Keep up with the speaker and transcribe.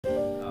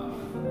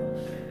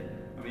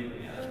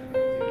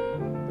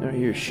Out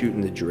here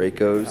shooting the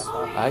Dracos.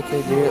 IK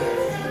did.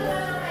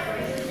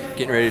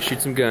 Getting ready to shoot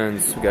some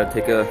guns. We gotta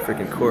take a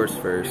freaking course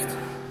first.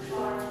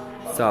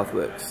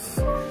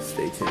 Southwicks.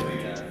 Stay tuned.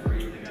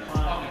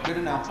 Good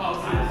enough.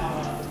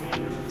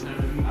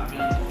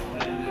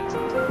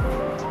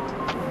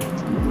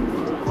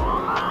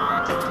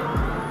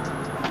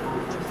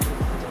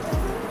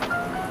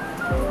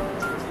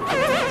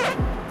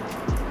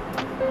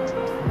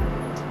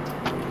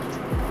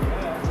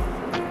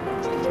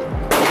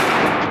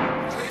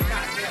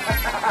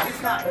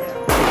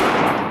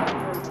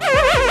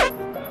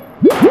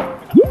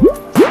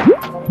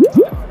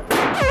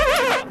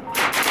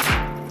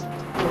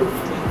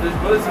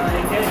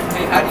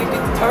 Hey, how do you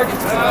get the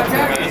targets?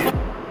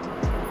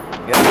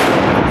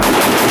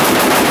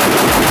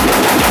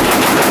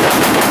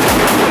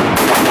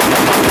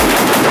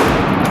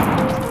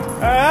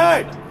 Hey!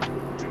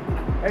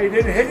 Hey, you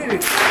didn't hit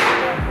it.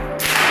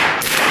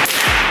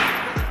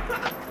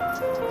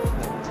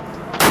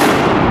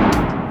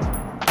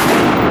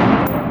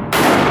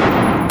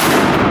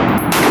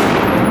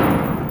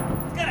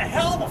 Got a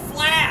hell of a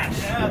flash!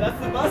 Yeah, that's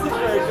the message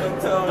right, I'm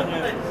telling you.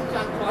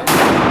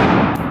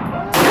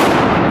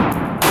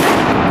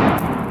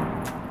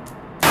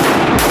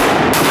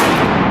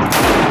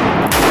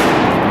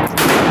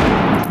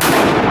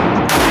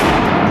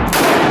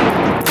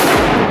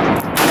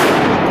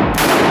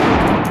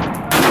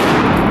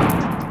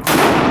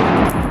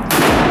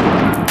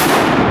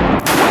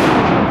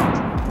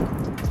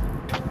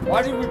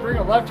 Why did we bring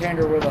a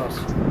left-hander with us?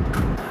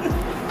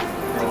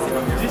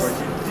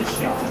 Just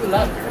shoot to the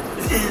left.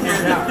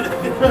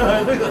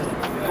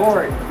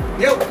 Corey.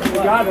 Yep. We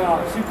got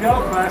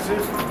CPL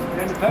classes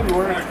in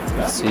February.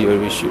 Let's see what are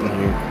we shooting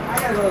here.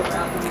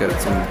 Got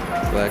some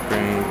black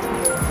rain.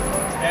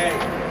 Hey.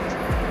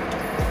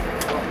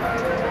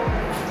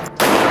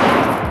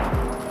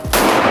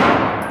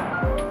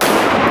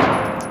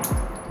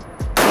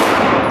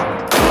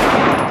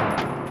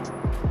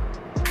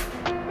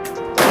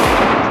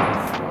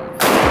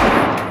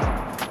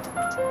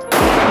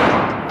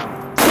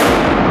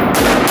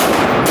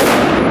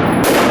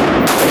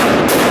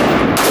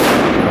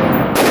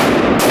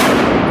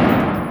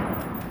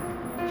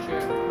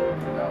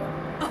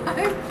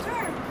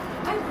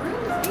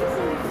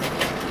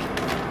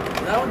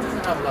 That one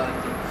doesn't have a lot of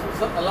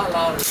things. A lot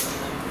louder.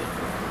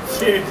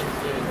 Shit.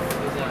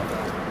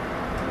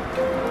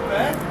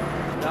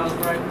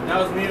 That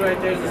was me right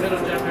there. The middle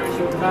jump every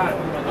single time.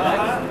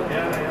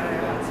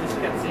 Yeah. So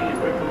she kept seeing it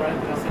working right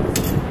there.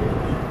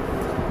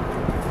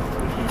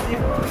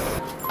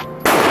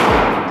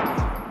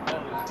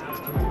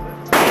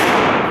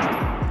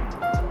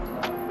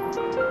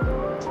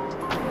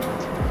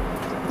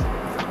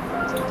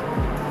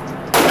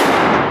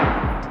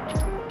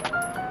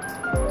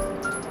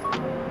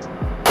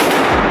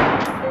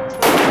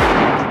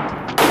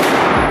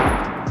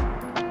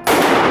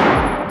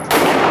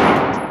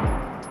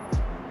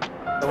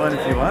 One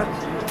if you want.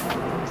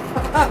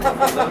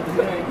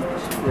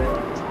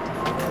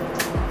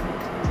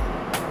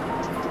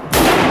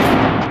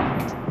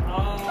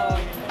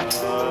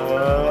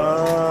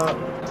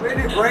 Wait,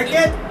 did you break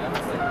it?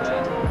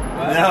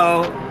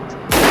 No.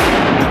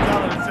 That's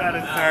all I'm trying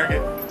to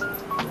target.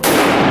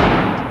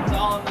 It's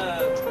all in the...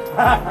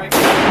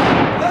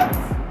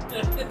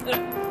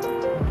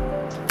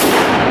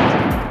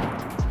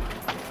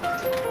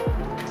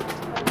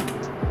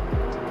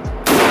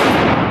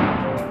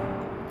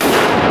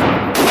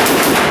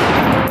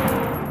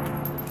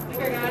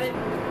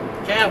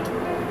 Camp. I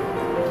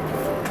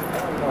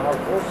don't know how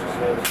close this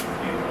is.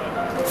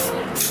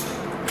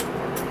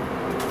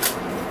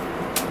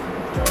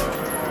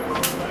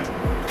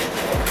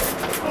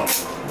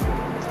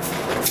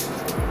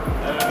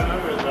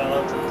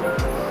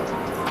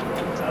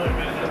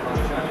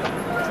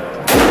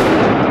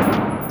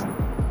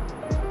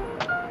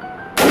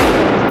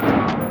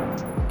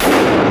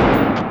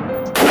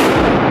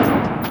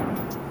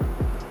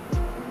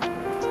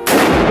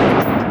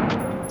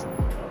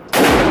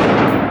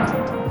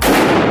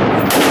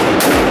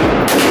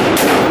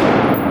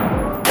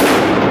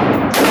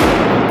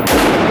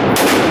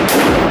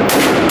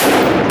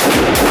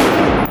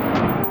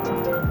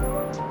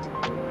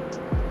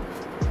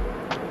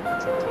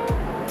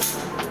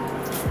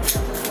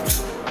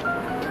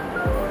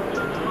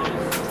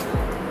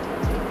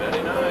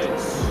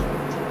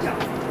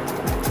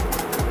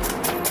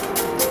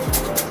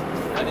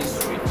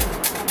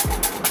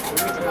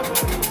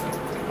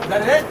 Is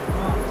that it?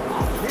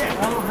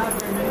 Yeah, I don't have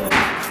very many.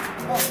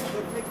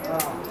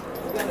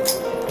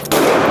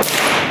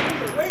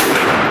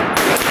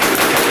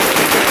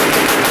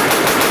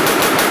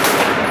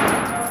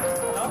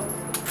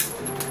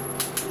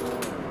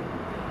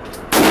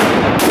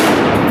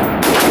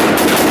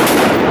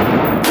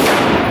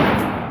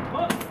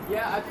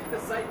 Yeah, I think the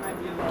sight might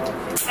be a little...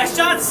 I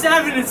shot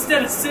 7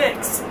 instead of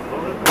 6.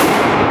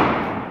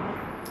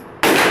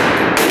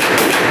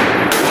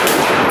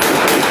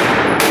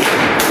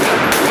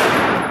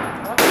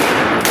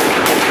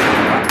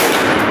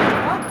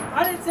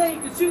 I didn't say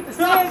you could shoot the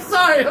 6. I'm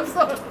sorry.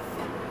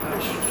 What's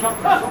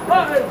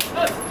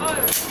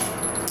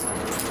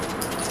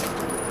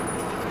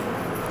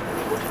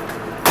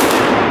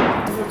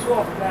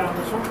off that on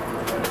this one?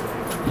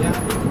 Yeah, I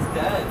think he's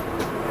dead.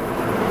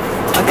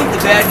 I think the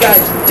bad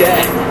guy's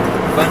dead.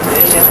 Fun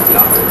day at the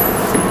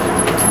office.